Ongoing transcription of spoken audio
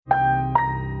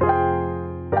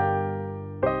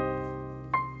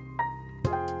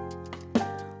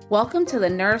Welcome to the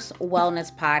Nurse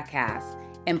Wellness Podcast,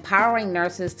 empowering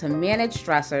nurses to manage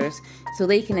stressors so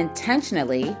they can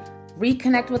intentionally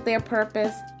reconnect with their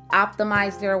purpose,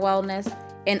 optimize their wellness,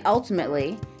 and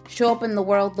ultimately show up in the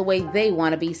world the way they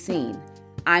want to be seen.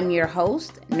 I'm your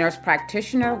host, nurse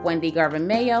practitioner Wendy Garvin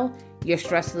Mayo, your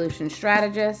stress solution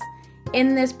strategist.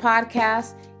 In this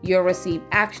podcast, you'll receive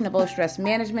actionable stress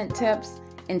management tips,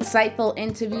 insightful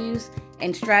interviews,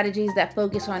 and strategies that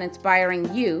focus on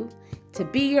inspiring you to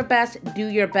be your best, do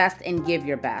your best, and give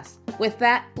your best. With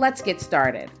that, let's get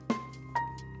started.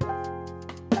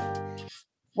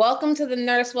 Welcome to the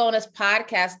Nurse Wellness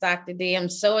Podcast, Dr. D. I'm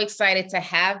so excited to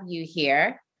have you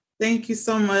here. Thank you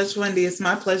so much, Wendy. It's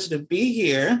my pleasure to be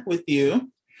here with you.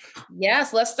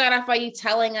 Yes, let's start off by you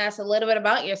telling us a little bit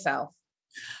about yourself.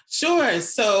 Sure.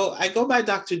 So I go by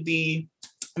Dr. D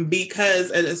because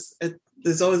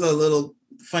there's always a little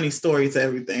funny story to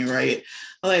everything, right?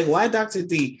 Like, why Dr.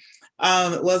 D?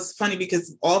 Well, it's funny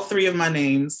because all three of my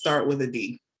names start with a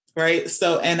D, right?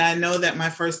 So, and I know that my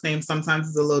first name sometimes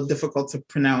is a little difficult to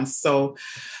pronounce. So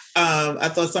I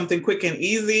thought something quick and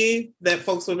easy that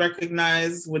folks would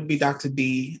recognize would be Dr.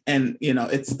 D, and,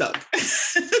 it stuck.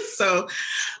 So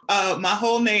my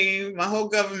whole name, my whole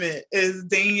government is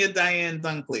Dania Diane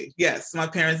Dunkley. Yes, my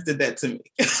parents did that to me.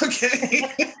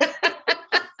 Okay.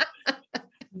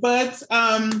 But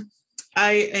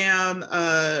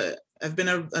I've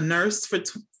been a nurse for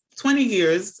 20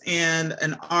 years and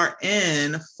an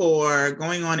RN for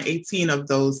going on 18 of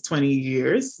those 20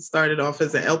 years. Started off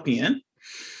as an LPN.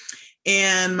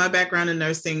 And my background in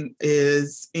nursing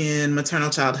is in maternal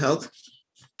child health,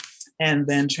 and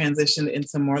then transitioned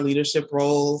into more leadership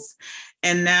roles.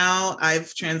 And now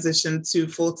I've transitioned to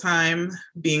full-time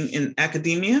being in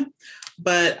academia,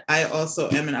 but I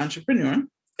also am an entrepreneur.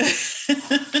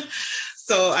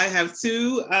 So I have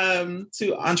two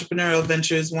entrepreneurial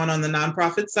ventures, one on the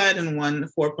nonprofit side and one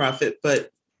for-profit. But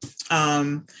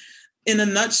in a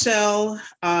nutshell,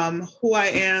 who I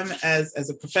am as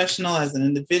a professional, as an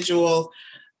individual,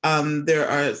 there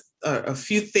are a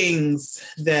few things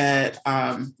that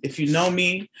if you know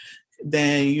me,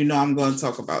 then you know I'm going to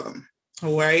talk about them.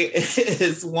 All right.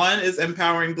 One is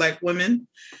empowering Black women,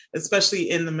 especially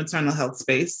in the maternal health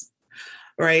space.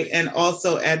 Right. And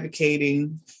also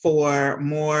advocating for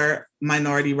more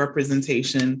minority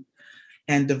representation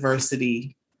and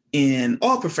diversity in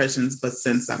all professions. But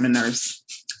since I'm a nurse,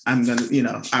 I'm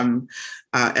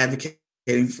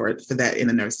advocating for that in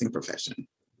the nursing profession.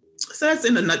 So that's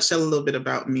in a nutshell a little bit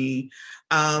about me.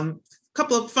 A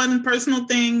couple of fun and personal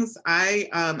things. I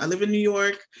live in New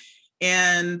York,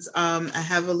 and I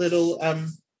have a little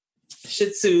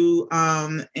Shih Tzu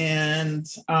and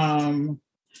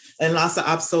Lhasa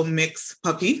Apso mix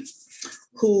puppy,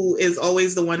 who is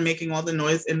always the one making all the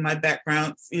noise in my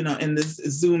background. In this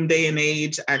Zoom day and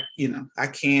age, I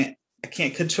can't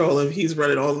control him. He's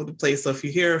running all over the place. So if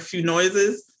you hear a few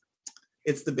noises,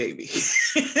 it's the baby.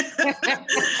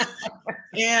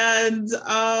 And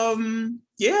I'm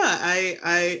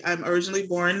originally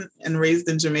born and raised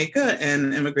in Jamaica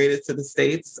and immigrated to the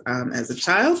States as a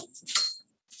child.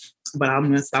 But I'm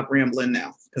going to stop rambling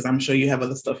now, because I'm sure you have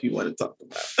other stuff you want to talk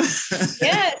about.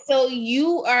 Yeah, so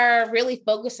you are really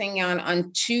focusing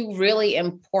on two really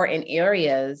important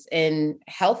areas in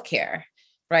healthcare,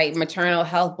 right? Maternal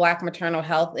health, Black maternal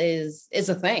health is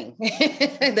a thing.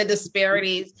 The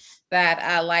disparities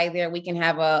that lie there, we can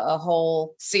have a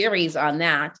whole series on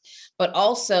that. But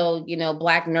also,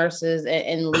 Black nurses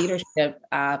in leadership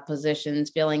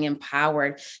positions feeling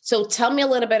empowered. So tell me a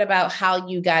little bit about how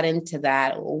you got into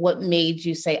that. What made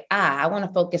you say, I want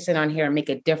to focus in on here and make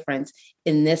a difference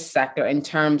in this sector in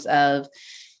terms of,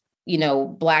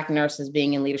 Black nurses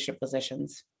being in leadership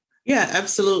positions? Yeah,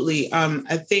 absolutely.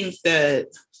 I think that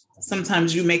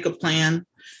sometimes you make a plan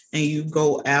and you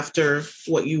go after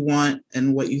what you want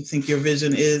and what you think your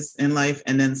vision is in life.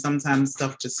 And then sometimes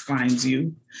stuff just finds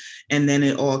you, and then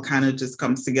it all kind of just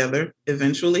comes together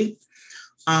eventually.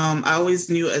 I always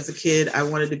knew as a kid, I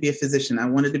wanted to be a physician. I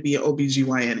wanted to be an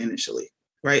OBGYN initially,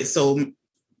 right? So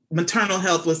maternal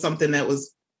health was something that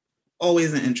was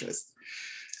always an interest.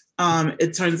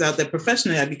 It turns out that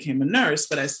professionally I became a nurse,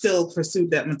 but I still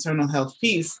pursued that maternal health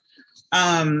piece.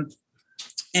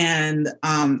 And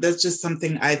that's just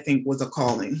something I think was a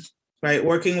calling, right?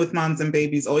 Working with moms and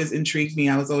babies always intrigued me.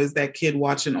 I was always that kid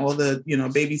watching all the,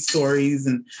 baby stories.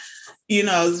 And,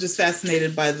 I was just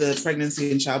fascinated by the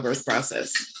pregnancy and childbirth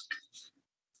process.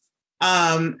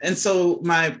 And so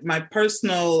my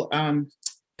personal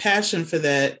passion for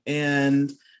that,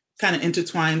 and kind of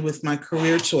intertwined with my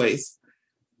career choice,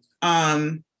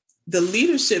 the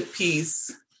leadership piece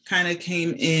kind of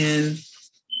came in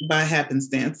by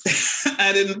happenstance.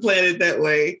 I didn't plan it that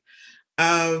way.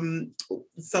 One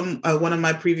of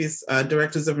my previous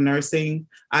directors of nursing,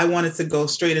 I wanted to go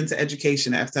straight into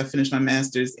education after I finished my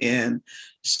master's, and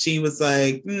she was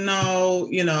like, no,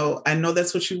 I know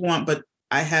that's what you want, but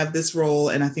I have this role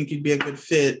and I think you'd be a good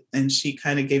fit. And she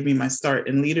kind of gave me my start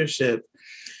in leadership.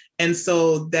 And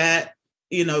so that,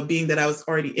 being that I was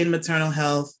already in maternal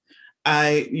health,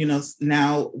 I,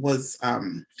 now was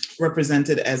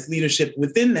represented as leadership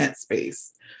within that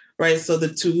space, right? So the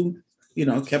two,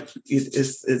 kept,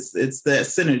 it's the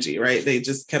synergy, right? They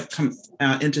just kept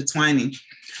intertwining.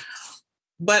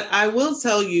 But I will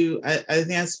tell you, I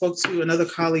think I spoke to another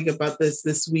colleague about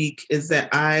this week, is that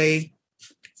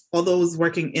although I was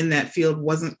working in that field,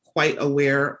 wasn't quite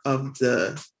aware of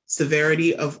the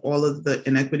severity of all of the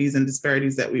inequities and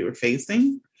disparities that we were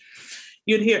facing.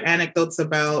 You'd hear anecdotes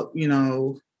about,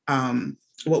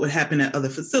 what would happen at other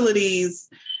facilities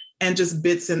and just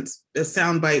bits and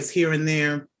sound bites here and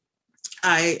there.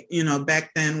 I,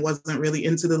 back then wasn't really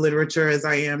into the literature as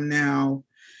I am now.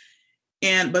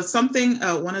 But something,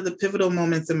 one of the pivotal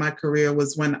moments in my career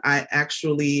was when I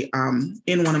actually,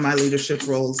 in one of my leadership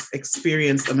roles,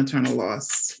 experienced a maternal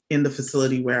loss in the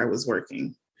facility where I was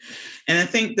working. And I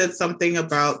think that something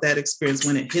about that experience,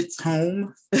 when it hits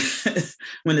home,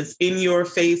 when it's in your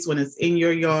face, when it's in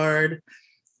your yard,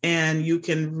 and you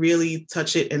can really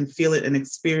touch it and feel it and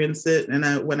experience it.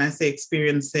 And when I say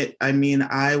experience it, I mean,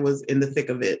 I was in the thick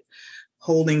of it,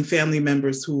 holding family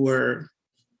members who were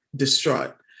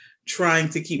distraught, trying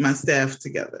to keep my staff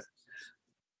together,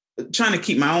 trying to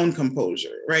keep my own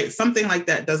composure, right? Something like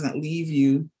that doesn't leave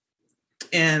you.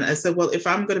 And I said, well, if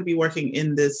I'm going to be working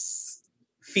in this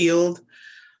field,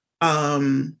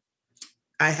 I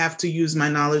have to use my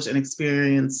knowledge and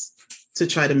experience to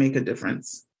try to make a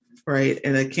difference, right?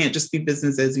 And it can't just be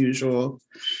business as usual.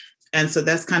 And so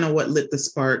that's kind of what lit the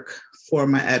spark for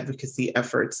my advocacy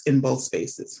efforts in both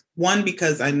spaces. One,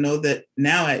 because I know that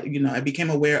now I became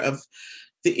aware of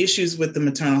the issues with the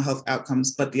maternal health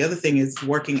outcomes. But the other thing is,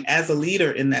 working as a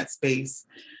leader in that space,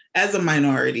 as a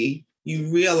minority,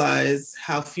 you realize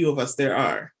how few of us there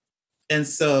are. And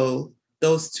so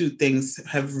those two things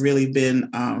have really been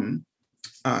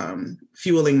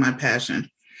fueling my passion.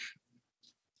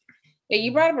 Yeah,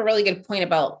 you brought up a really good point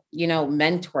about,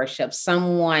 mentorship,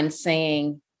 someone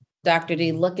saying, Dr.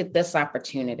 D, look at this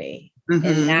opportunity. Mm-hmm.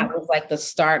 And that was like the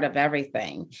start of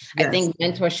everything. Yes. I think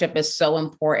mentorship is so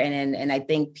important. And I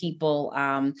think people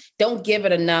don't give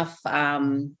it enough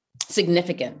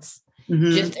significance,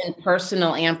 mm-hmm. just in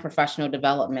personal and professional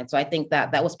development. So I think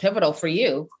that was pivotal for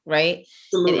you, right?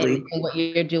 Absolutely. In what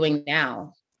you're doing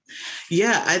now.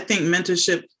 Yeah, I think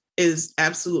mentorship is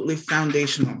absolutely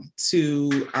foundational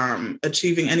to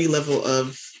achieving any level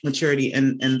of maturity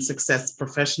and success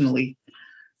professionally.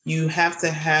 You have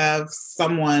to have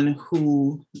someone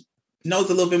who knows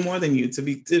a little bit more than you,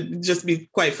 to just be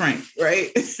quite frank,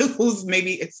 right? Who's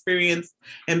maybe experienced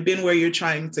and been where you're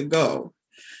trying to go.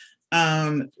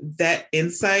 That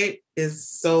insight is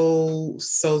so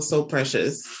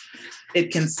precious.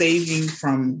 It can save you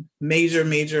from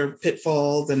major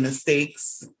pitfalls and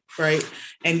mistakes, right?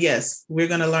 And yes, we're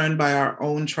going to learn by our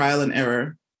own trial and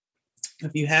error.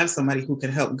 If you have somebody who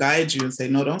can help guide you and say,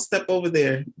 no, don't step over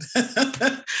there,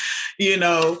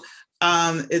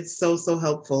 it's so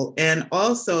helpful. And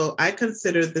also, I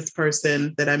consider this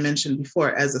person that I mentioned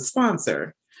before as a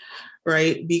sponsor,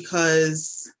 right?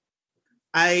 Because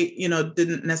I,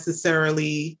 didn't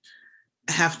necessarily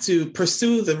have to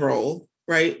pursue the role,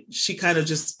 right? She kind of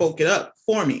just spoke it up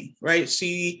for me, right?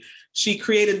 She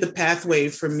created the pathway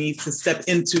for me to step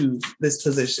into this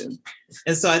position.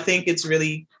 And so I think it's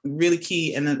really, really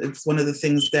key. And it's one of the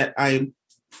things that I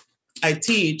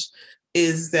teach,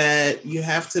 is that you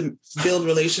have to build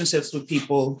relationships with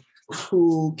people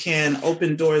who can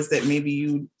open doors that maybe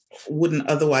you wouldn't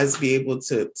otherwise be able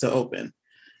to open,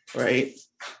 right?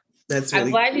 That's really,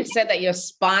 I'm glad you said that your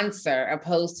sponsor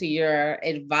opposed to your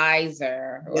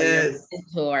advisor or yes. your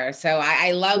mentor. So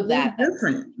I love that.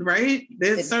 Different, right?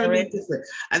 They're certainly different.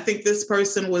 I think this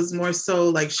person was more so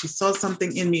like, she saw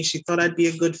something in me. She thought I'd be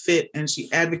a good fit, and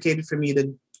she advocated for me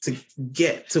to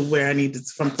get to where I needed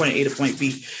from point A to point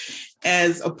B,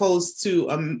 as opposed to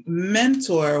a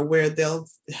mentor where they'll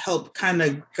help kind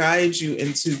of guide you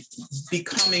into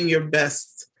becoming your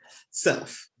best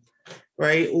self.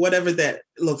 Right? Whatever that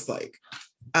looks like,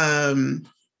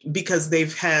 because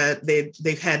they've had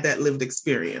that lived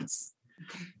experience,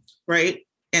 right?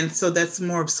 And so that's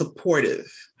more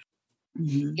supportive.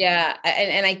 Mm-hmm. Yeah.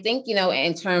 And I think,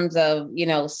 in terms of,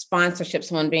 sponsorship,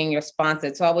 someone being your sponsor,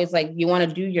 it's always like, you want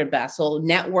to do your best. So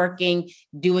networking,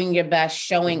 doing your best,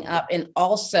 showing up, and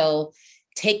also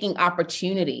taking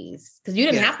opportunities, because you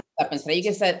didn't have to step into that. You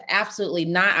can say, absolutely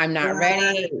not, I'm not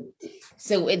ready.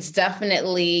 So it's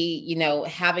definitely, you know,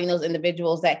 having those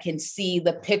individuals that can see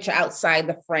the picture outside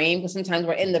the frame, because sometimes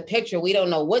we're in the picture, we don't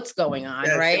know what's going on,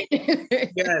 right?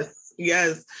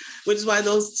 Yes. Which is why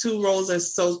those two roles are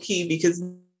so key, because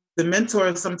the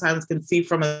mentor sometimes can see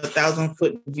from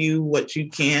 1,000-foot view what you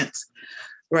can't,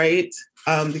 right?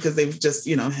 Because they've just,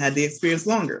 you know, had the experience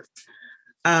longer.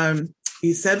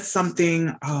 You said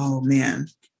something, oh man,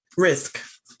 risk,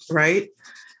 right?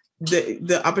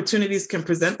 The opportunities can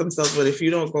present themselves, but if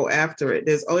you don't go after it,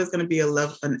 there's always going to be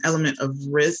an element of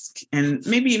risk and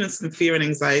maybe even some fear and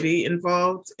anxiety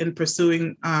involved in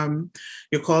pursuing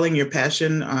your calling, your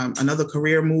passion, another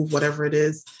career move, whatever it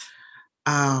is.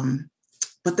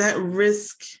 But that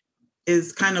risk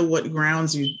is kind of what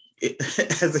grounds you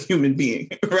as a human being,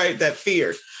 right? That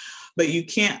fear, but you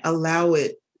can't allow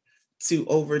it to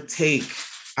overtake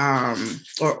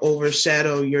or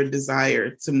overshadow your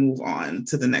desire to move on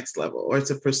to the next level or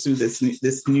to pursue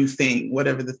this new thing,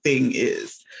 whatever the thing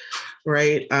is,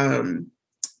 right?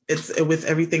 It's with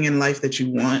everything in life that you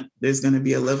want, there's going to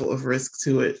be a level of risk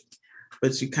to it,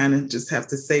 but you kind of just have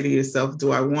to say to yourself,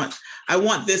 I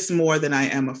want this more than I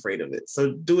am afraid of it.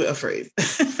 So do it afraid.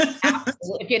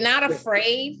 Absolutely. If you're not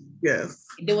afraid, yes,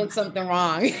 you're doing something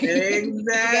wrong.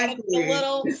 Exactly. You a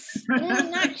little, I'm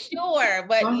not sure,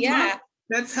 but yeah.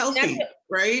 That's healthy,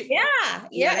 right?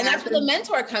 Yeah. And that's where the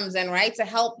mentor comes in, right? To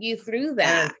help you through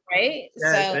that, right?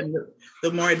 Yes. So and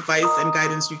the more advice and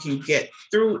guidance you can get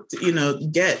through,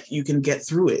 you can get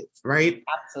through it, right?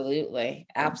 Absolutely.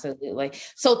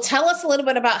 So tell us a little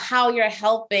bit about how you're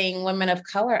helping women of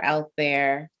color out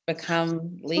there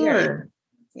become leaders. Sure.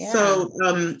 Yeah.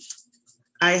 So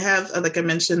I have, like I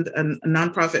mentioned, a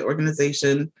nonprofit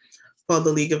organization called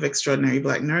the League of Extraordinary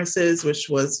Black Nurses, which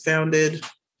was founded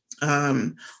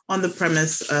on the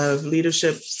premise of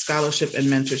leadership, scholarship, and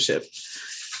mentorship.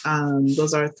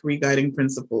 Those are 3 guiding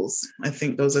principles. I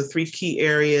think those are 3 key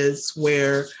areas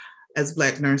where, as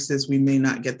Black nurses, we may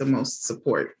not get the most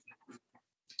support.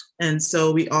 And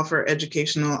so we offer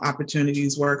educational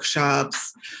opportunities,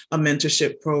 workshops, a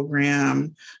mentorship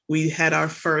program. We had our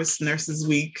first Nurses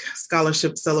Week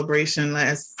scholarship celebration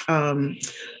in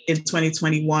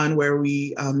 2021, where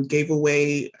we gave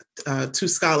away 2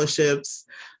 scholarships,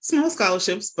 small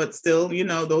scholarships, but still,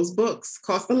 those books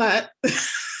cost a lot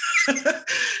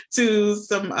to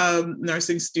some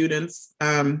nursing students.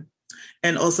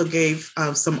 And also gave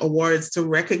some awards to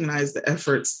recognize the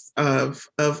efforts of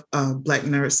Black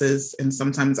nurses, and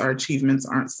sometimes our achievements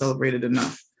aren't celebrated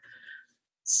enough.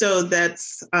 So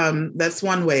that's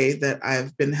one way that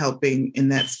I've been helping in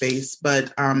that space.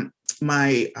 But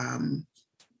my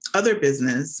other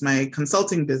business, my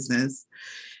consulting business,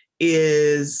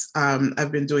 is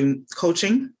I've been doing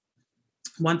coaching,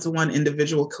 one-to-one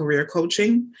individual career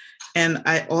coaching. And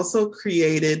I also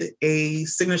created a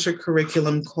signature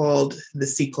curriculum called the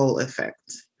Seacole Effect.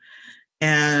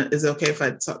 And is it okay if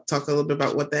I talk a little bit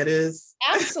about what that is?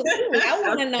 Absolutely. I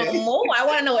want to know more. I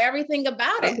want to know everything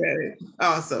about it. Okay,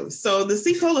 awesome. So the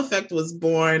Seacole Effect was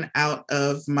born out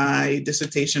of my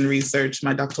dissertation research,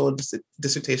 my doctoral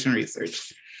dissertation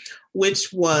research,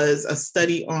 which was a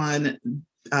study on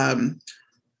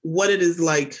what it is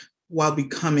like while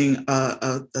becoming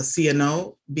a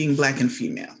CNO, being Black and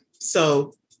female.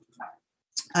 So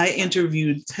I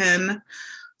interviewed 10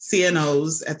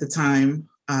 CNOs at the time,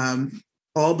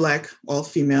 all Black, all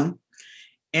female,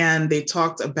 and they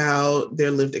talked about their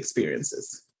lived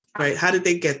experiences, right? How did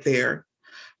they get there,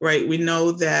 right? We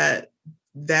know that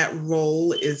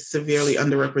role is severely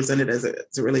underrepresented as it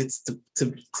relates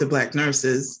to Black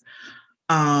nurses,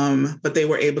 but they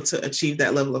were able to achieve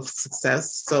that level of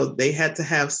success. So they had to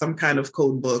have some kind of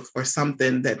code book or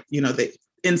something that,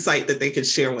 insight that they could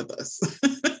share with us.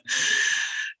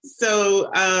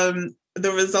 So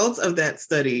the results of that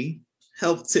study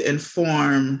helped to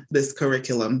inform this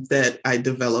curriculum that I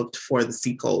developed for the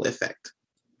Seacole Effect.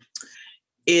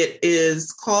 It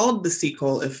is called the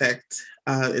Seacole Effect.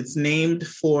 It's named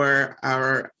for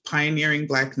our pioneering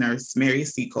Black nurse, Mary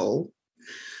Seacole,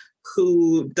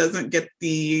 who doesn't get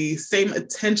the same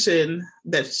attention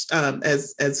that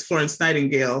as Florence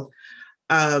Nightingale,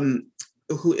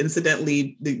 who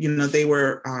incidentally, they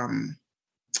were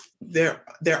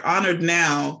they're honored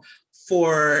now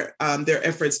for their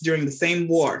efforts during the same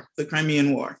war, the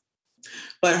Crimean War.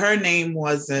 But her name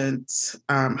wasn't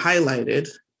highlighted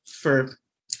for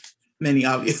many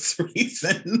obvious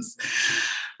reasons,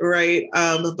 right?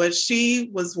 But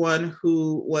she was one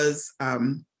who was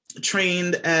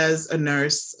trained as a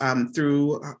nurse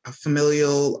through a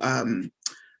familial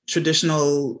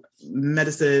traditional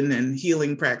medicine and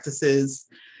healing practices.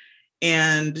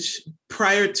 And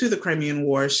prior to the Crimean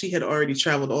War, she had already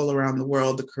traveled all around the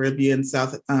world, the Caribbean,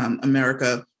 South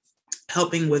America,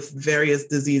 helping with various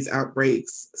disease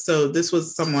outbreaks. So this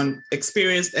was someone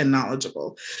experienced and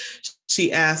knowledgeable.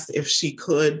 She asked if she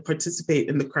could participate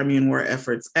in the Crimean War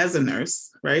efforts as a nurse,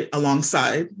 right,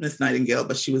 alongside Miss Nightingale,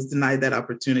 but she was denied that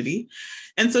opportunity.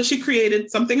 And so she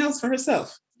created something else for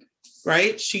herself,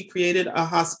 right? She created a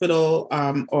hospital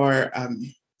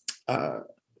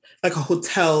like a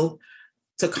hotel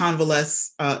to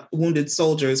convalesce wounded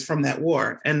soldiers from that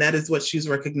war. And that is what she's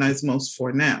recognized most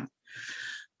for now.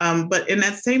 But in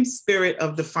that same spirit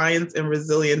of defiance and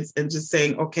resilience and just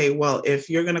saying, okay, well, if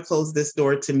you're going to close this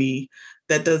door to me,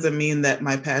 that doesn't mean that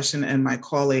my passion and my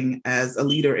calling as a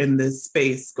leader in this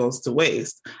space goes to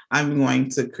waste. I'm going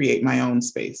to create my own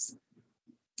space,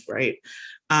 right?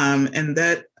 And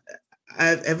that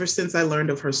ever since I learned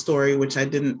of her story, which I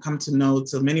didn't come to know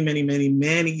till many, many, many,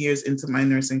 many years into my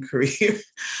nursing career,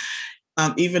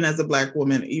 even as a Black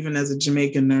woman, even as a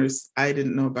Jamaican nurse, I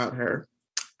didn't know about her.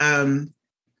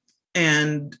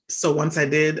 And so once I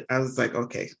did, I was like,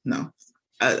 okay, no,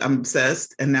 I'm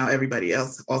obsessed. And now everybody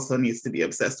else also needs to be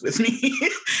obsessed with me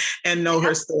and know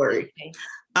her story.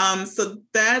 So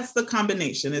that's the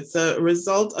combination. It's a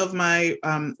result of my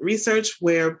research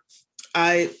where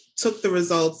I took the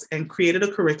results and created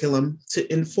a curriculum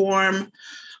to inform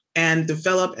and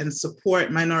develop and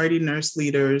support minority nurse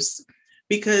leaders,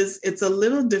 because it's a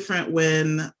little different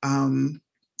when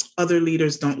other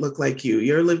leaders don't look like you.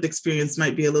 Your lived experience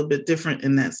might be a little bit different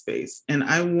in that space. And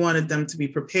I wanted them to be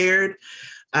prepared.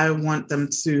 I want them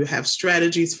to have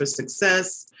strategies for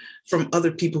success from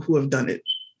other people who have done it,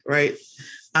 right?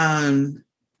 And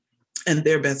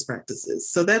their best practices.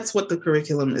 So that's what the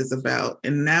curriculum is about.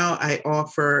 And now I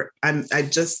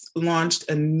just launched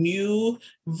a new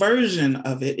version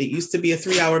of it. It used to be a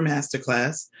 3-hour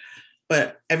masterclass,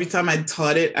 but every time I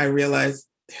taught it, I realized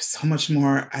there's so much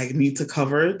more I need to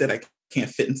cover that I can't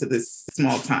fit into this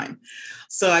small time.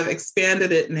 So I've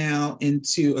expanded it now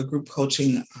into a group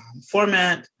coaching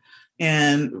format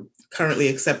and currently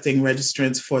accepting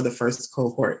registrants for the first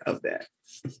cohort of that.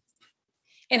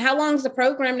 And how long is the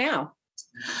program now?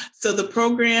 So the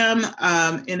program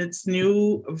in its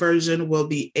new version will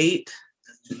be 8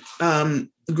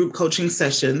 group coaching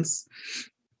sessions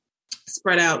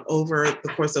spread out over the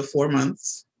course of 4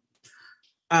 months.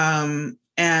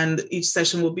 And each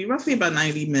session will be roughly about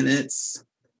 90 minutes.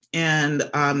 And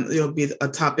there'll be a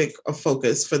topic of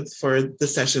focus for the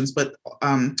sessions, but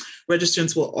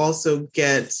registrants will also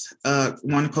get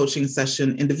one coaching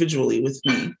session individually with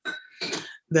me.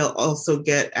 They'll also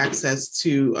get access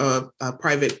to a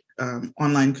private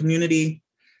online community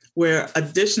where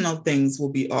additional things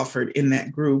will be offered in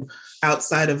that group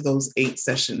outside of those 8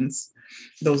 sessions,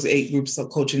 those 8 groups of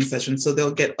coaching sessions. So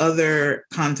they'll get other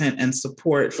content and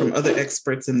support from other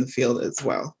experts in the field as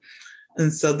well.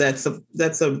 And so that's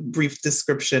a brief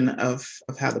description of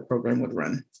how the program would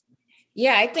run.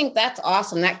 Yeah, I think that's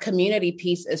awesome. That community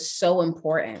piece is so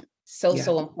important. So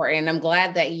important. And I'm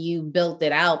glad that you built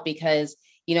it out because,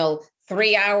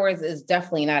 3 hours is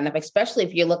definitely not enough, especially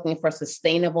if you're looking for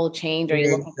sustainable change or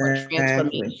you're looking for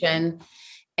transformation.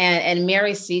 And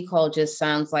Mary Seacole just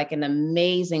sounds like an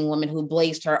amazing woman who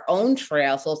blazed her own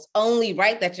trail. So it's only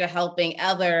right that you're helping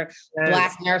other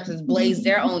Black nurses blaze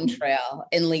their own trail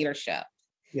in leadership.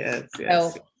 Yes.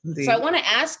 So I want to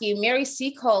ask you, Mary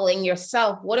Seacole and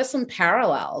yourself, what are some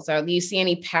parallels? Or do you see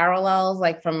any parallels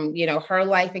like from, her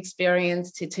life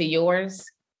experience to yours?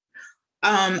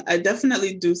 I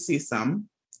definitely do see some,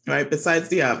 right? Besides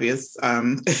the obvious,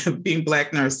 being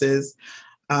Black nurses,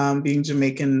 being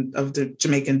Jamaican, of the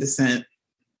Jamaican descent.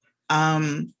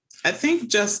 I think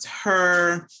just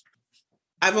her,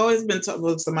 I've always been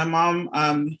told, so my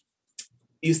mom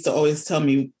used to always tell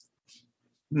me,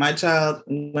 my child,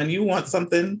 when you want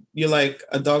something, you're like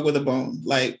a dog with a bone,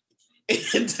 like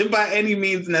by any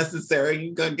means necessary,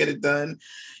 you're going to get it done.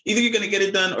 Either you're going to get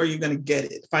it done or you're going to get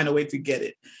it, find a way to get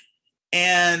it.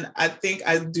 And I think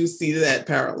I do see that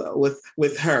parallel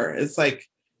with her. It's like,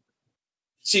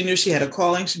 she knew she had a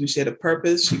calling. She knew she had a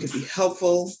purpose. She could be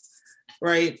helpful,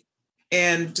 right?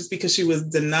 And just because she was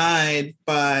denied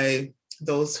by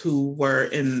those who were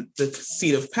in the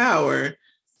seat of power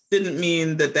didn't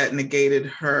mean that negated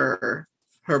her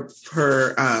purpose,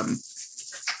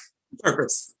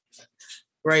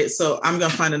 right? So I'm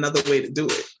going to find another way to do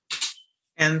it.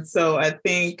 And so I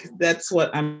think that's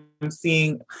what I'm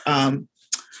seeing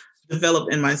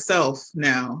develop in myself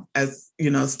now as,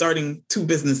 starting 2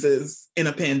 businesses in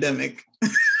a pandemic,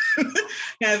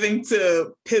 having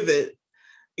to pivot,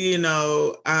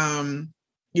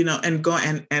 and go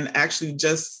and actually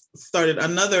just started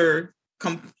another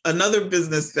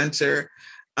business venture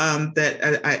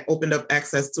that I opened up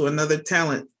access to another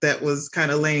talent that was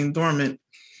kind of laying dormant.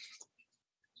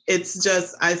 It's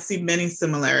just, I see many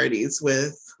similarities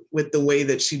with the way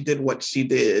that she did what she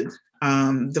did,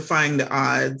 defying the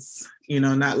odds,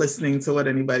 not listening to what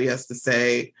anybody has to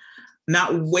say,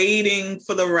 not waiting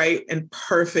for the right and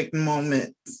perfect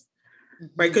moment,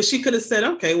 right? Because she could have said,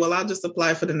 okay, well, I'll just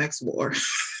apply for the next war.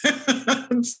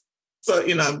 So,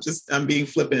 I'm being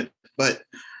flippant, but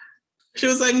she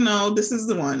was like, no, this is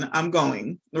the one, I'm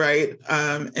going, right?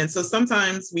 And so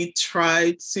sometimes we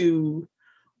try to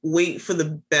wait for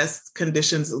the best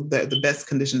conditions, the best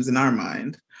conditions in our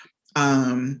mind,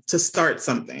 to start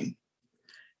something.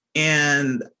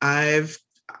 And I've,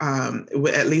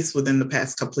 at least within the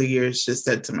past couple of years, just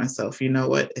said to myself, you know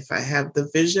what, if I have the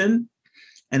vision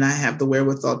and I have the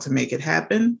wherewithal to make it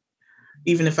happen,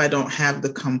 even if I don't have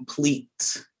the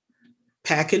complete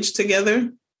package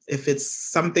together, if it's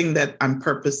something that I'm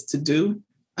purposed to do,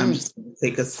 I'm just going to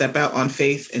take a step out on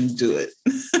faith and do it.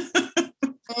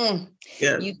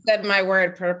 Yeah. You said my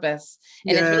word, purpose.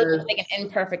 And it's really like an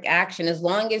imperfect action. As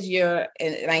long as you're,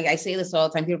 and I say this all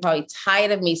the time, people are probably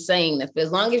tired of me saying this, but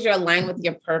as long as you're aligned with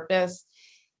your purpose,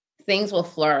 things will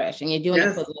flourish. And you're doing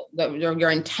it for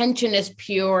your intention is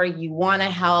pure. You want to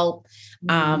help.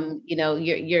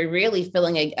 You're really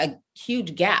filling a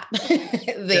huge gap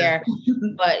there,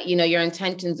 but your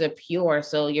intentions are pure.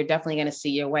 So you're definitely going to see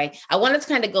your way. I wanted to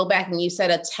kind of go back, and you said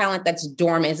a talent that's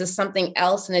dormant. Is this something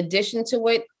else in addition to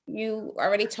what you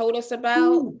already told us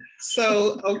about?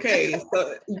 So, okay.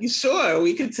 So sure,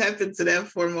 we can tap into that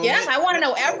for a moment. Yes, I want to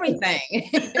know everything.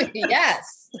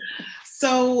 Yes.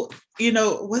 So,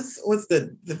 what's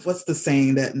the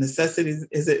saying that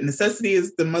necessity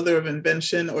is the mother of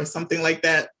invention or something like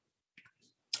that?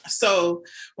 So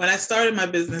when I started my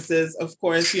businesses, of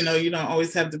course, you don't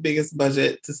always have the biggest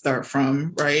budget to start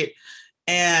from, right?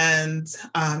 And,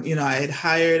 I had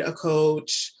hired a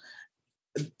coach,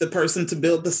 the person to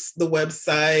build the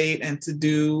website and to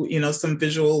do, some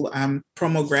visual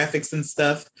promo graphics and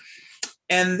stuff.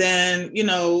 And then,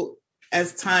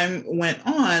 as time went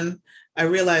on, I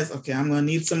realized, okay, I'm going to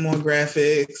need some more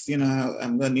graphics,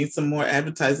 I'm going to need some more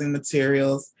advertising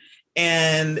materials.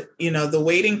 And, the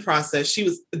waiting process,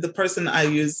 the person I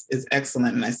use is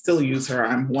excellent, and I still use her.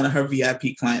 I'm one of her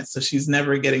VIP clients, so she's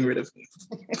never getting rid of me.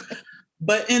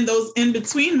 But in those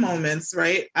in-between moments,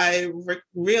 right, I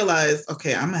realized,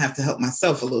 okay, I'm going to have to help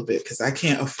myself a little bit because I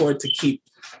can't afford to keep,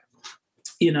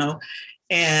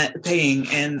 and paying.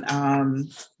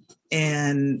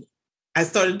 And I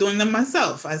started doing them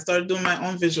myself. I started doing my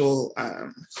own visual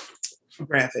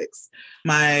graphics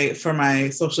for my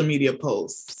social media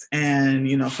posts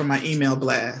and, for my email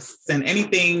blasts and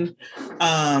anything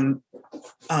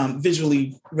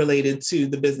visually related to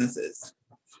the businesses.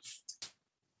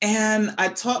 And I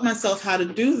taught myself how to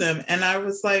do them. And I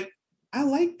was like, I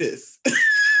like this.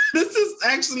 This is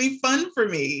actually fun for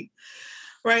me,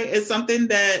 right? It's something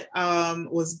that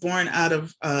was born out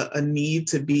of a need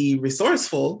to be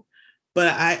resourceful, but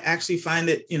I actually find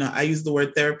it, I use the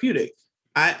word therapeutic.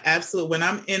 I absolutely, when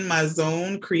I'm in my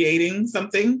zone creating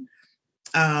something,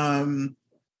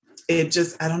 it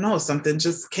just, I don't know, something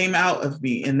just came out of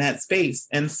me in that space.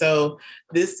 And so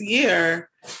this year,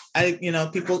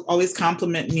 people always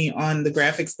compliment me on the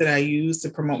graphics that I use to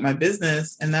promote my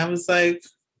business. And I was like,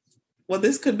 well,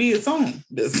 this could be its own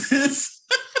business.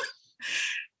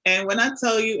 And when I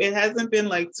tell you, it hasn't been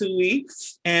like 2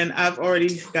 weeks and I've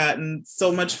already gotten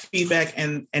so much feedback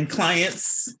and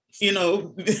clients,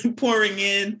 pouring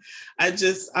in. I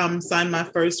just signed my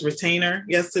first retainer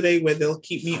yesterday where they'll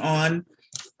keep me on,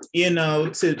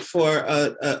 for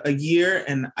a year,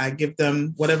 and I give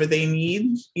them whatever they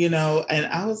need, and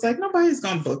I was like, nobody's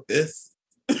going to book this.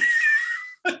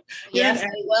 Yes, they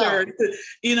will.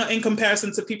 In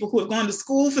comparison to people who have gone to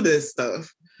school for this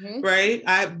stuff. Mm-hmm. Right.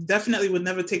 I definitely would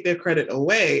never take their credit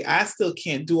away. I still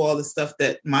can't do all the stuff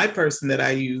that my person that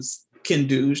I use can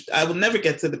do. I will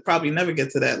probably never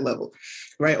get to that level.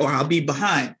 Right. Or I'll be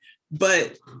behind.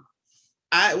 But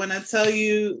when I tell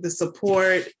you the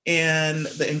support and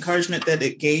the encouragement that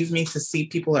it gave me to see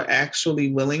people are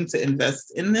actually willing to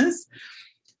invest in this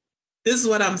is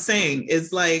what I'm saying.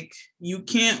 Is like, you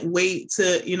can't wait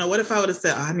to, what if I would have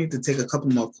said, I need to take a couple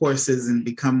more courses and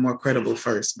become more credible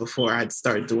first before I'd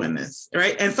start doing this,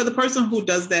 right? And for the person who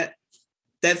does that,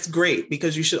 that's great,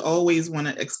 because you should always want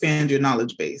to expand your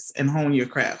knowledge base and hone your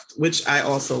craft, which I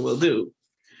also will do.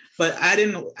 But I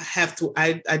didn't have to,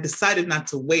 I decided not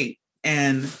to wait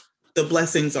and the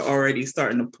blessings are already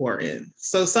starting to pour in.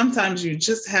 So sometimes you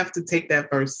just have to take that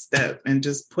first step and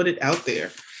just put it out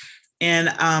there. And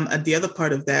the other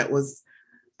part of that was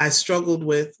I struggled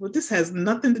with, well, this has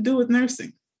nothing to do with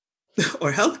nursing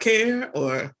or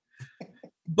healthcare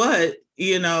but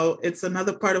it's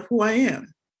another part of who I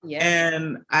am. Yeah.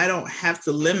 And I don't have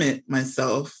to limit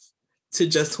myself to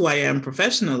just who I am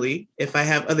professionally if I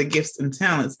have other gifts and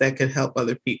talents that could help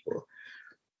other people.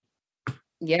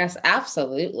 Yes,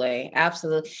 absolutely.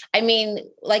 Absolutely. I mean,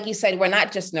 like you said, we're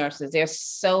not just nurses. There's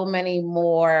so many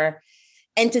more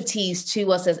entities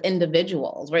to us as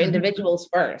individuals. We're individuals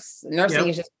first. Nursing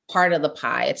is just part of the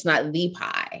pie. It's not the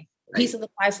pie. Piece of the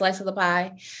pie, slice of the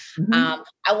pie. I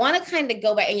want to kind of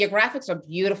go back, and your graphics are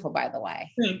beautiful, by the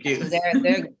way. Thank you.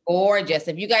 They're gorgeous.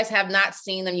 If you guys have not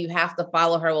seen them, you have to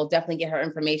follow her. We'll definitely get her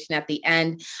information at the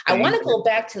end. I want to go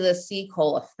back to the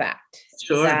C-Cole effect.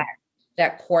 Sure.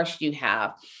 That course you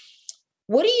have.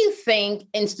 What do you think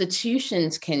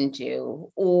institutions can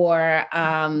do, or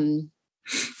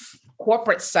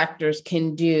corporate sectors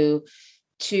can do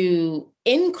to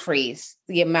increase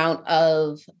the amount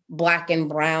of Black and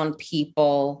Brown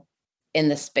people in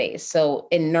the space? So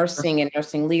in nursing and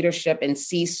nursing leadership and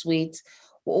C-suites,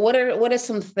 what are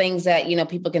some things that,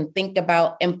 people can think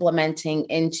about implementing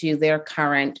into their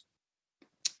current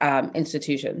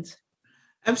institutions?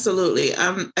 Absolutely.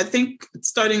 I think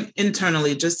starting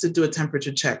internally, just to do a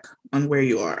temperature check on where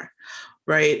you are,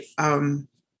 right?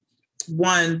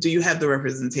 One, do you have the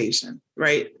representation,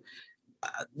 right?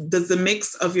 Does the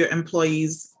mix of your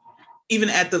employees, even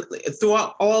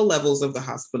throughout all levels of the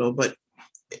hospital, but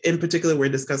in particular, we're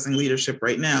discussing leadership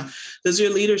right now, does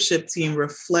your leadership team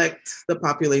reflect the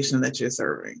population that you're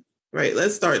serving, right?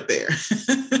 Let's start there.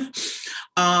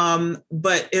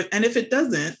 But if it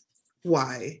doesn't,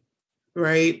 why,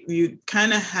 right? You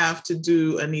kind of have to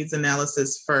do a needs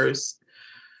analysis first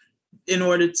in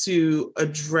order to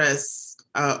address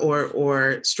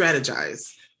or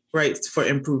strategize, right, for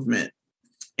improvement.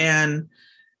 And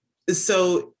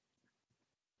so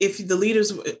if the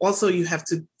leaders, also you have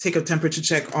to take a temperature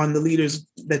check on the leaders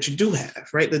that you do have,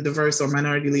 right? The diverse or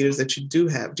minority leaders that you do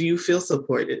have. Do you feel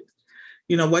supported?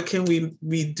 What can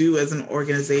we do as an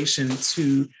organization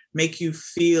to make you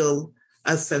feel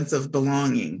a sense of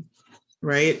belonging,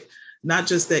 right? Not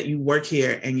just that you work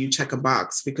here and you check a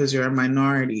box because you're a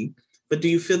minority, but do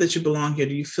you feel that you belong here?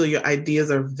 Do you feel your ideas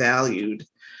are valued?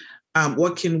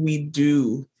 What can we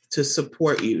do to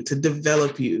support you, to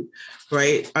develop you,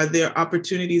 right? Are there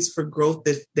opportunities for growth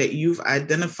that you've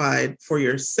identified for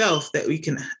yourself that we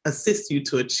can assist you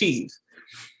to achieve,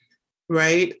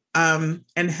 right? And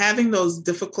having those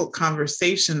difficult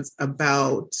conversations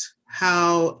about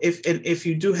how, if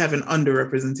you do have an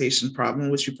underrepresentation problem,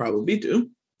 which you probably do,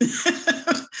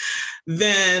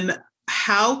 then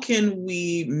how can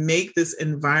we make this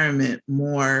environment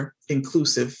more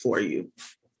inclusive for you?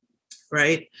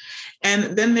 Right.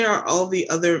 And then there are all the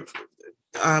other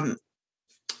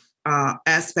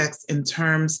aspects in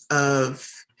terms of,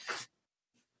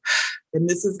 and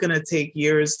this is going to take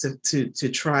years to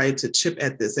try to chip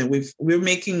at this. And we're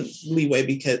making leeway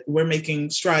because we're making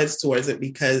strides towards it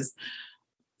because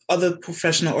other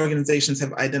professional organizations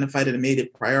have identified it and made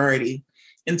it priority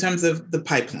in terms of the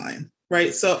pipeline.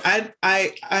 Right. So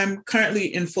I'm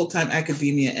currently in full-time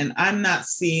academia, and I'm not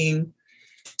seeing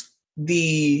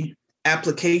the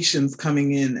applications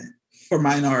coming in for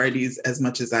minorities as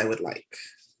much as I would like.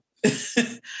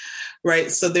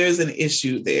 Right. So there's an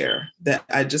issue there that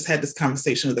I just had this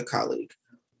conversation with a colleague.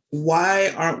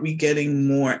 Why aren't we getting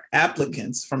more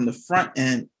applicants from the front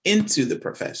end into the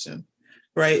profession,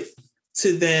 right?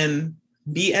 To then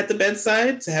be at the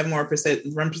bedside, to have more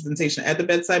representation at the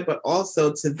bedside, but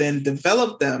also to then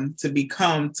develop them to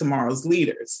become tomorrow's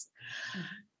leaders.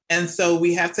 And so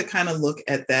we have to kind of look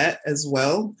at that as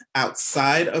well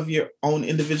outside of your own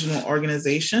individual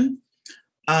organization.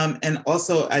 And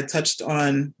also I touched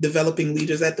on developing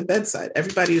leaders at the bedside.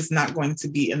 Everybody is not going to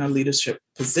be in a leadership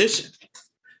position.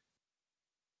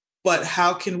 But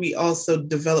how can we also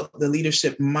develop the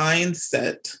leadership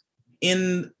mindset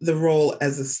in the role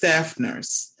as a staff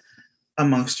nurse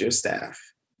amongst your staff,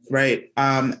 right?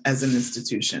 As an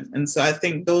institution. And so I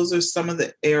think those are some of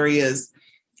the areas.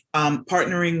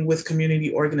 Partnering with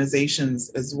community organizations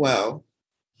as well,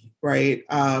 right?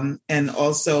 And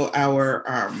also our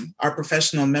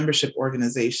professional membership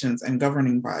organizations and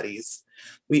governing bodies.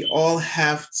 We all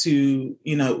have to,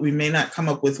 we may not come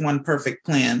up with one perfect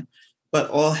plan, but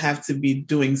all have to be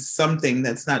doing something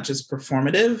that's not just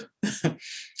performative,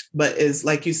 but is,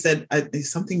 like you said,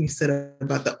 something you said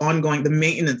about the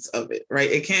maintenance of it, right?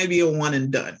 It can't be a one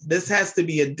and done. This has to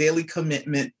be a daily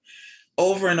commitment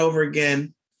over and over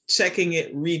again, checking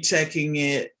it, rechecking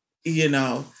it,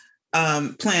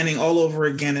 planning all over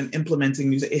again and implementing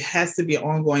music. It has to be an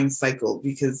ongoing cycle,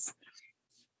 because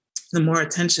the more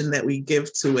attention that we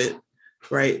give to it,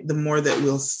 right, the more that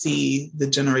we'll see the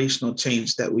generational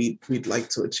change that we'd like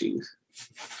to achieve.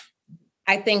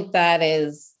 I think that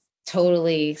is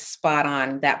totally spot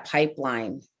on, that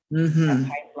pipeline. Mm-hmm. That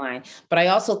pipeline. But I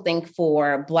also think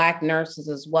for Black nurses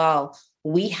as well,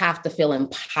 we have to feel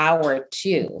empowered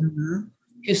too, mm-hmm.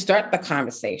 to start the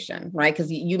conversation, right?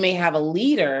 Because you may have a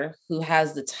leader who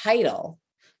has the title,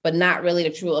 but not really the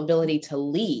true ability to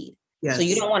lead. Yes. So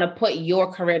you don't want to put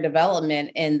your career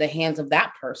development in the hands of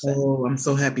that person. Oh, I'm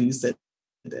so happy you said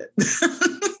that.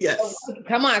 Yes. So,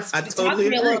 come on. Talk to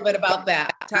me a little bit about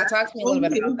that. Talk to me a little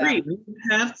bit about that. You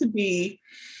have to be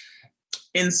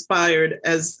inspired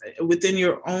as within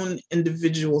your own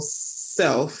individual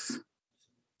self,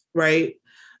 right?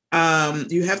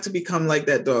 You have to become like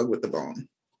that dog with the bone.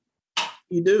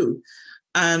 You do.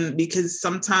 Because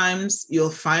sometimes you'll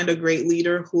find a great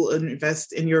leader who will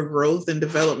invest in your growth and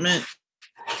development.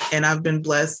 And I've been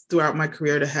blessed throughout my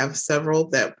career to have several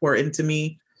that pour into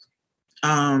me.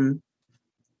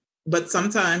 But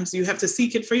sometimes you have to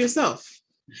seek it for yourself.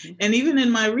 Mm-hmm. And even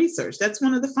in my research, that's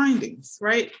one of the findings,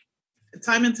 right?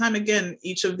 Time and time again,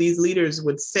 each of these leaders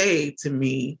would say to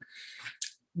me,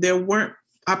 there weren't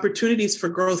opportunities for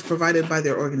growth provided by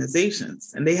their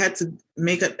organizations. And they had to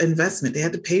make an investment. They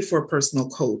had to pay for a personal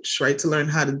coach, right, to learn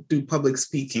how to do public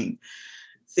speaking.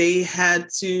 They had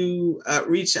to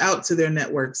reach out to their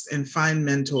networks and find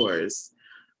mentors,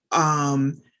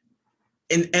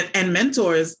 and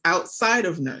mentors outside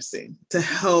of nursing to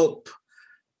help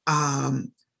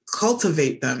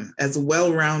cultivate them as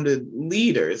well-rounded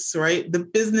leaders, right? The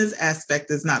business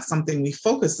aspect is not something we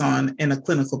focus on in a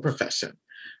clinical profession,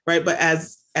 right? But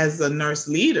as a nurse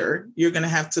leader, you're going to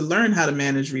have to learn how to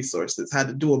manage resources, how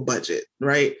to do a budget,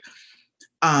 right?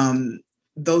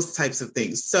 Those types of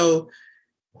things. So,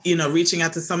 reaching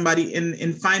out to somebody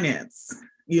in finance,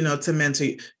 to mentor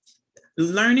you,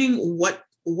 learning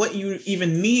what you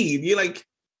even need. You're like,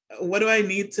 what do I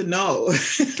need to know?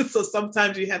 So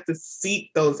sometimes you have to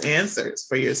seek those answers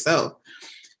for yourself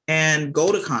and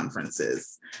go to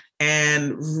conferences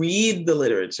and read the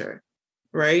literature,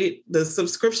 right? The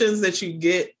subscriptions that you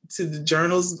get to the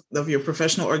journals of your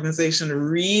professional organization,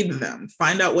 read them,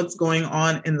 find out what's going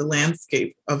on in the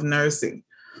landscape of nursing,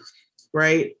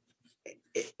 right?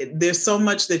 There's so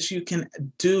much that you can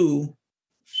do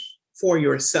for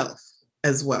yourself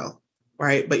as well.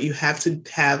 Right. But you have to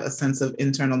have a sense of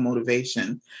internal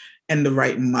motivation and the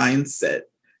right mindset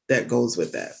that goes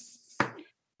with that.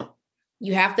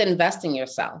 You have to invest in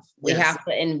yourself. We have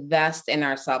to invest in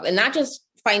ourselves, and not just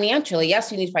financially.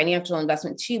 Yes, you need financial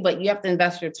investment too, but you have to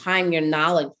invest your time, your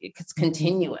knowledge. It's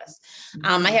continuous.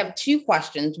 Mm-hmm. I have two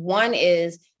questions. One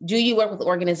is, do you work with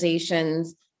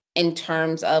organizations in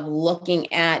terms of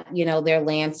looking at, their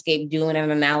landscape, doing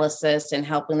an analysis and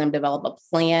helping them develop a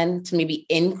plan to maybe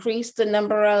increase the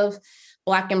number of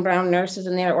Black and brown nurses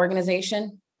in their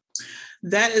organization?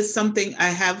 That is something,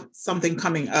 I have something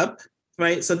coming up,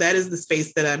 right? So that is the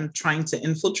space that I'm trying to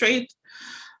infiltrate.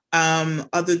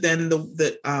 Other than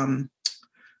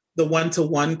the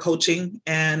one-to-one coaching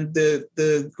and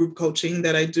the group coaching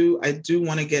that I do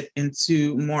want to get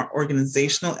into more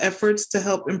organizational efforts to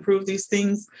help improve these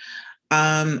things.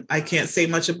 I can't say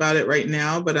much about it right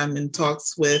now, but I'm in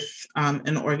talks with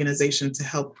an organization to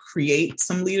help create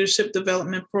some leadership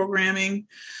development programming.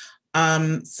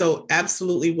 So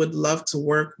absolutely would love to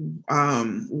work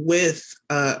with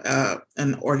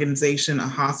an organization, a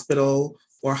hospital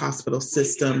or hospital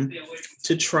system,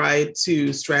 to try to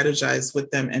strategize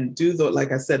with them and do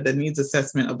like I said, the needs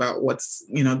assessment about what's,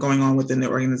 going on within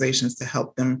their organizations to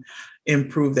help them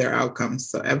improve their outcomes.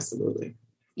 So absolutely.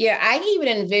 Yeah, I even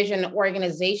envision an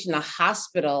organization, a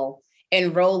hospital,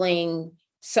 enrolling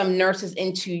some nurses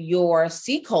into your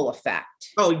C-Cole effect.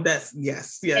 Oh,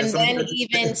 yes. And then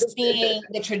even seeing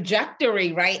the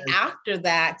trajectory after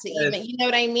that to even, you know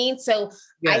what I mean? So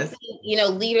I think,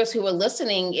 leaders who are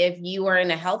listening, if you are in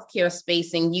a healthcare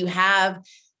space and you have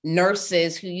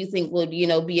nurses who you think would,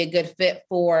 be a good fit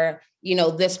for,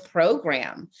 this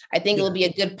program, I think it'll be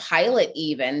a good pilot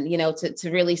even, to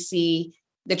really see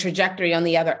the trajectory on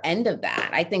the other end of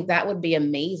that. I think that would be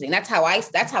amazing. That's how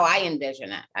I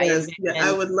envision it.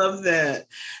 I would love that.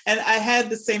 And I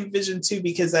had the same vision too,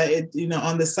 because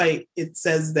on the site, it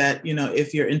says that,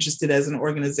 if you're interested as an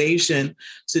organization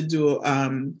to do,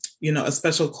 a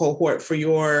special cohort for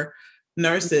your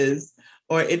nurses,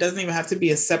 or it doesn't even have to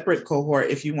be a separate cohort.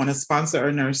 If you want to sponsor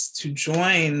a nurse to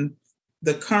join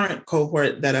the current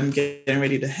cohort that I'm getting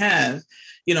ready to have,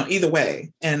 either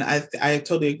way. And I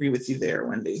totally agree with you there,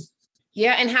 Wendy.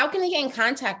 Yeah. And how can they get in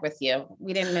contact with you?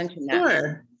 We didn't mention that.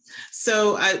 Sure.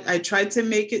 So I tried to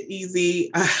make it easy.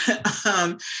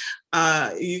 You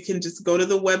can just go to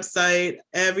the website.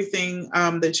 Everything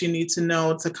that you need to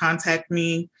know to contact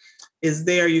me is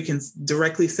there. You can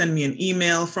directly send me an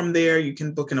email from there. You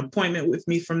can book an appointment with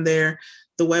me from there.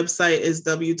 The website is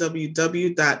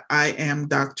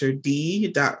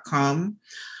www.iamdrd.com.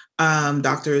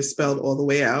 Doctor is spelled all the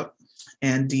way out,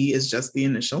 and D is just the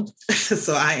initial.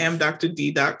 So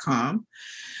iamdrd.com.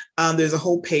 There's a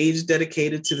whole page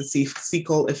dedicated to the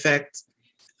Seacole effect,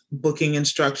 booking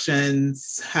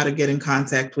instructions, how to get in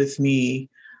contact with me.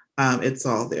 It's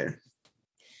all there.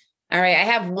 All right. I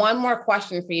have one more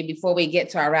question for you before we get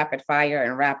to our rapid fire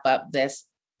and wrap up this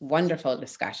wonderful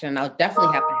discussion. I'll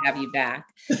definitely have to have you back.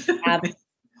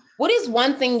 What is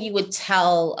one thing you would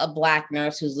tell a Black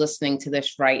nurse who's listening to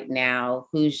this right now,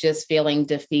 who's just feeling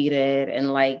defeated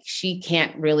and like she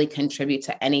can't really contribute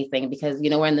to anything because,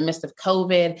 we're in the midst of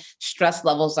COVID, stress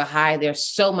levels are high. There's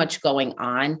so much going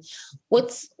on.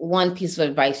 What's one piece of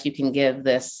advice you can give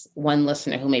this one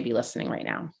listener who may be listening right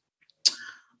now?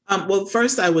 Well,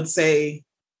 first I would say,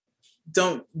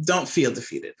 don't feel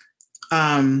defeated.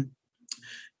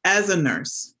 As a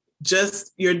nurse,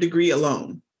 just your degree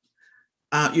alone,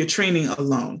 your training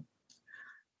alone,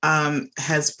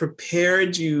 has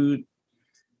prepared you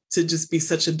to just be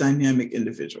such a dynamic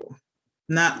individual.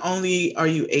 Not only are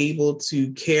you able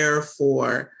to care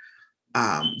for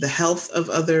the health of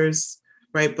others,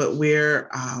 right, but we're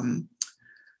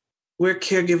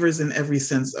caregivers in every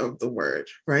sense of the word,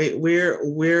 right?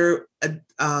 We're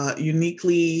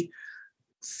uniquely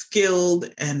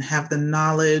skilled and have the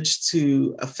knowledge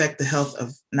to affect the health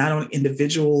of not only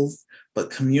individuals,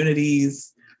 but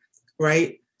communities,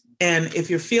 right? And if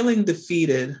you're feeling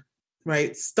defeated,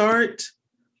 right, start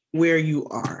where you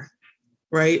are,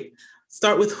 right?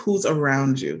 Start with who's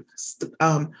around you.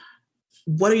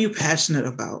 What are you passionate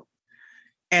about?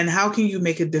 And how can you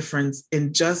make a difference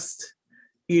in just,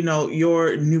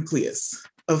 your nucleus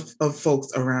of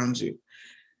folks around you?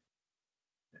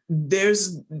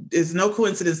 There's no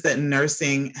coincidence that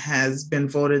nursing has been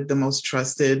voted the most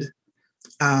trusted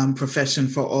profession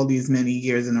for all these many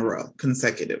years in a row,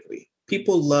 consecutively.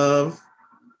 People love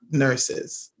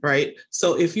nurses, right?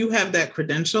 So if you have that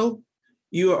credential,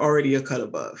 you are already a cut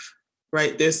above,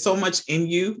 right? There's so much in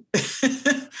you,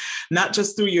 not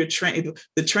just through your training.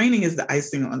 The training is the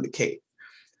icing on the cake,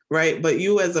 right? But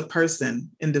you as a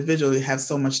person, individually, have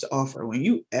so much to offer. When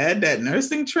you add that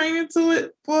nursing training to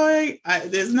it, boy,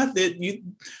 there's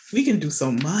nothing, we can do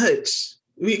so much.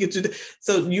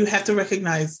 So you have to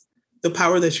recognize the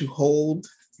power that you hold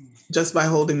just by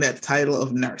holding that title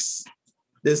of nurse.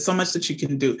 There's so much that you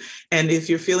can do. And if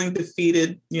you're feeling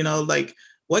defeated, like,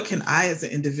 what can I as an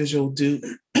individual do?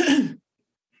 There's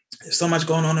so much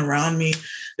going on around me.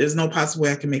 There's no possible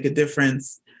way I can make a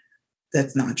difference.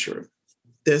 That's not true.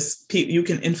 You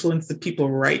can influence the people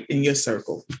right in your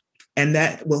circle, and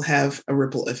that will have a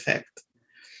ripple effect,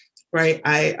 right?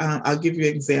 I'll give you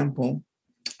an example.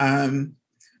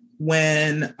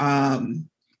 When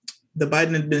the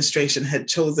Biden administration had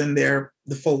chosen the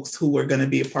folks who were going to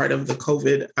be a part of the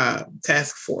COVID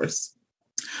task force,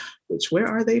 which, where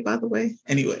are they, by the way?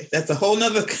 Anyway, that's a whole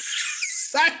nother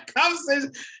side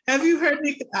conversation. Have you heard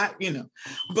me?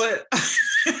 But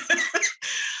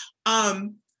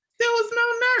there was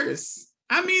no nurse.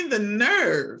 I mean, the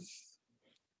nerve.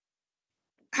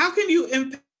 How can you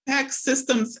impact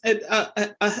systems at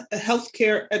a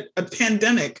healthcare, a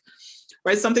pandemic,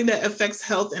 right? Something that affects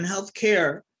health and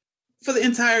healthcare for the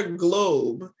entire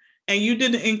globe, and you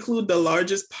didn't include the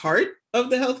largest part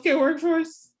of the healthcare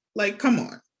workforce? Like, come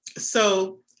on.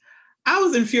 So I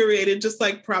was infuriated, just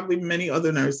like probably many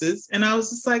other nurses. And I was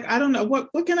just like, I don't know,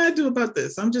 what can I do about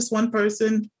this? I'm just one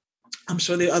person. I'm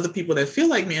sure there are other people that feel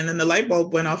like me. And then the light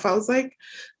bulb went off. I was like,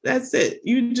 that's it.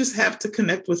 You just have to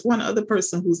connect with one other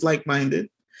person who's like-minded,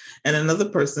 and another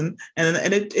person. And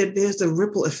there's a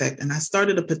ripple effect. And I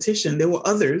started a petition. There were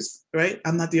others, right?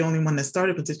 I'm not the only one that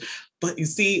started a petition. But you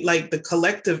see, like, the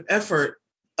collective effort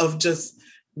of just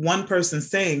one person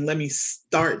saying, let me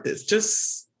start this.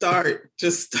 Just start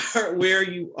where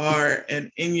you are,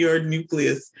 and in your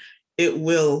nucleus, it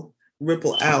will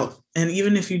ripple out. And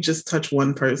even if you just touch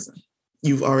one person,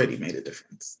 you've already made a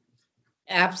difference.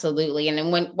 Absolutely. And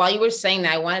then while you were saying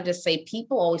that, I wanted to say,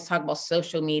 people always talk about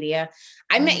social media.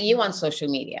 I met you on social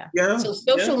media. Yeah. So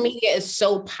social media is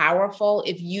so powerful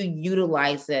if you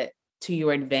utilize it to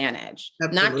your advantage.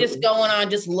 Absolutely. Not just going on,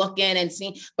 just looking and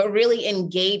seeing, but really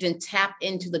engage and tap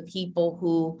into the people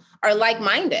who are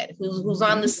like-minded, who's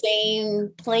on the same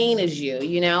plane as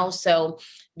you know? So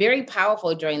very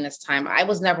powerful during this time. I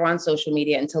was never on social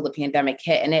media until the pandemic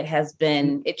hit, and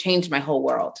it changed my whole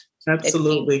world.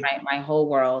 Absolutely. My whole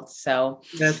world. So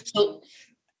go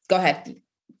ahead.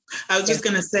 I was just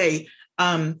going to say,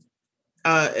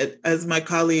 as my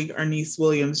colleague Arnice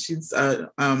Williams, she's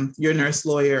your nurse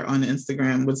lawyer on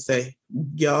Instagram, would say,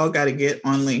 y'all got to get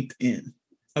on LinkedIn.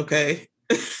 Okay.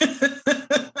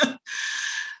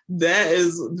 That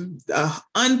is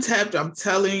untapped. I'm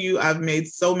telling you, I've made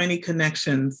so many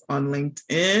connections on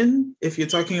LinkedIn. If you're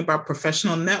talking about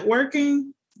professional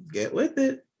networking, get with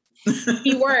it.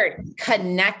 Keyword,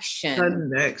 connection.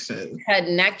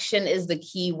 Connection is the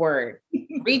key word.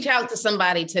 Reach out to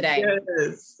somebody today.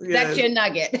 Yes. That's your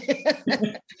nugget.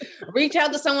 Reach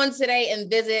out to someone today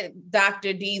and visit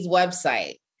Dr. D's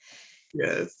website.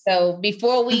 Yes. So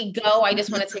before we go, I just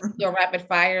want to take your rapid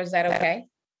fire. Is that okay?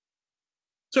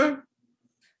 Sure.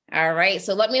 All right.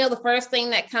 So let me know the first thing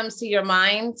that comes to your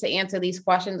mind to answer these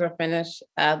questions or finish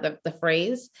the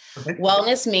phrase. Okay.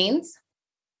 Wellness means?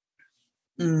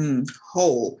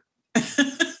 Whole.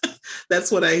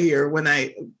 That's what I hear when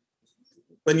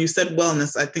you said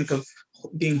wellness. I think of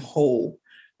being whole,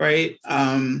 right?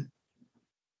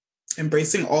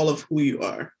 Embracing all of who you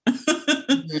are.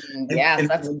 Yes,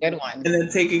 that's a good one. And then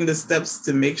taking the steps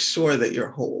to make sure that you're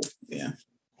whole. Yeah.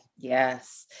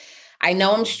 Yes. I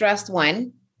know I'm stressed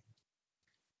when?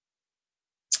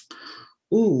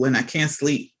 When I can't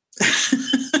sleep.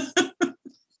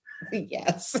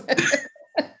 Yes.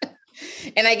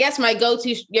 And I guess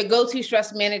your go-to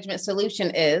stress management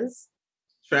solution is?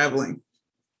 Traveling.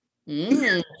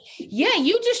 Yeah,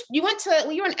 you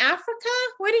were in Africa?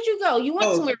 Where did you go? You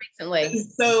went somewhere recently.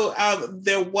 So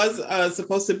there was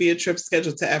supposed to be a trip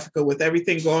scheduled to Africa. With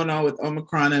everything going on with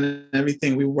Omicron and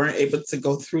everything, we weren't able to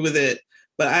go through with it,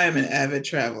 but I am an avid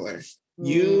traveler.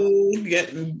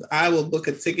 I will book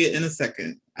a ticket in a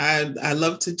second. I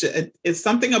love to, it's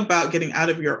something about getting out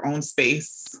of your own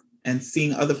space and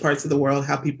seeing other parts of the world,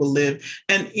 how people live.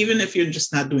 And even if you're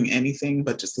just not doing anything,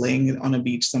 but just laying on a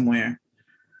beach somewhere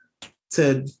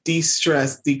to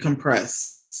de-stress,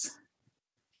 decompress.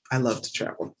 I love to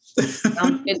travel.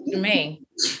 Sounds good to me.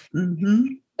 Mm-hmm.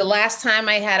 The last time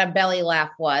I had a belly laugh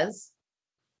was?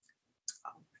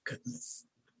 Oh my goodness.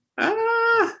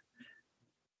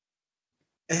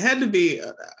 It had to be,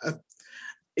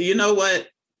 you know what?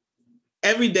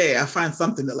 Every day I find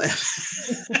something to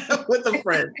laugh with a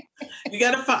friend. You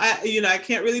got to find, I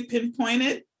can't really pinpoint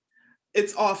it.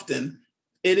 It's often.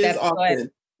 It is often.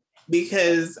 Good.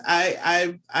 Because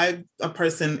I'm a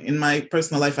person in my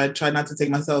personal life, I try not to take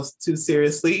myself too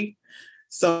seriously.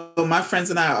 So my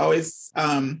friends and I are always,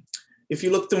 if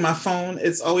you look through my phone,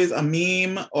 it's always a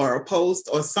meme or a post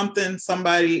or something,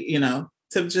 somebody,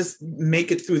 to just make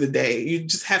it through the day. You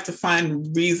just have to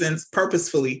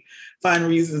purposefully find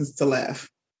reasons to laugh.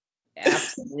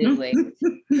 Absolutely.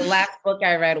 The last book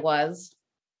I read was?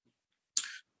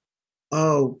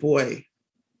 Oh boy.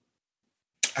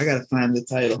 I got to find the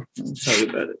title. I'll tell you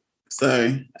about it.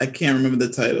 Sorry, I can't remember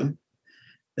the title.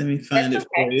 Let me find it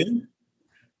for you.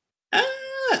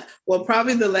 Well,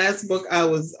 probably the last book I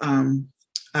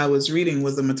was reading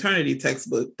was a maternity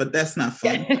textbook, but that's not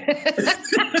fun.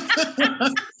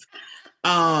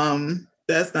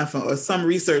 That's not fun. Or some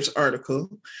research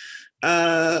article.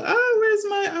 Where's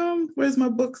my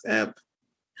books app?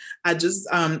 I just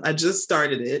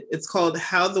started it. It's called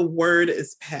How the Word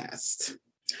is Passed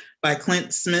by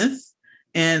Clint Smith.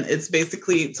 And it's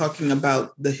basically talking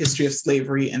about the history of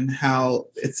slavery and how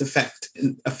its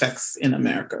affects in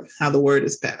America, how the word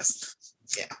is passed.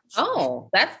 Yeah. Oh,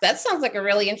 that sounds like a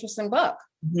really interesting book.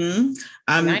 Mm-hmm.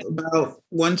 I'm about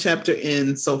one chapter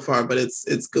in so far, but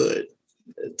it's good.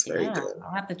 It's very good.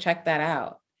 I'll have to check that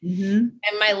out. Mm-hmm.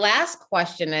 And my last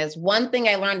question is, one thing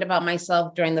I learned about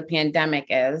myself during the pandemic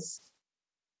is?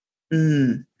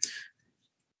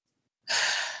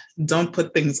 Don't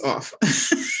put things off.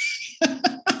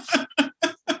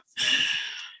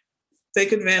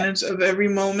 Take advantage of every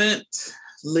moment.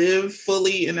 Live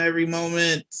fully in every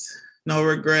moment. No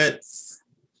regrets.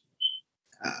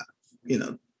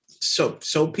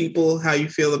 Show people how you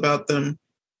feel about them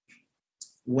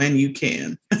when you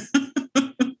can.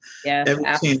 Yes, every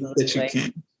absolutely. chance that you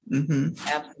can. Mm-hmm.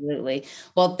 Absolutely.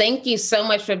 Well, thank you so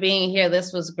much for being here.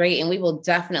 This was great, and we will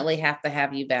definitely have to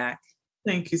have you back.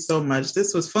 Thank you so much.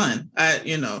 This was fun. I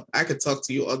could talk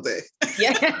to you all day.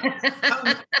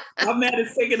 Yeah. I'm mad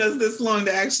it's taking us this long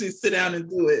to actually sit down and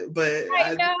do it, but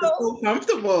I'm so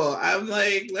comfortable. I'm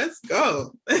like, let's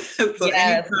go. So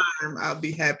anytime, I'll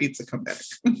be happy to come back.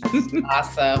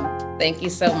 Awesome. Thank you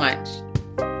so much.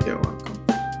 You're welcome.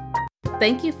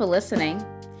 Thank you for listening.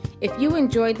 If you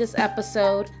enjoyed this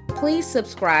episode, please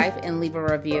subscribe and leave a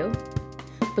review.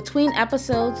 Between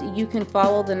episodes, you can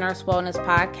follow the Nurse Wellness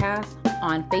Podcast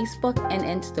on Facebook and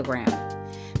Instagram.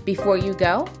 Before you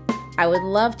go, I would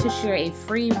love to share a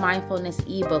free mindfulness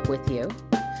ebook with you.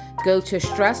 Go to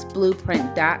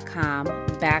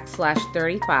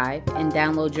stressblueprint.com/35 and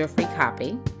download your free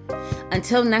copy.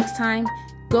 Until next time,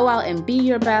 go out and be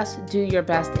your best, do your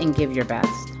best, and give your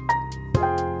best.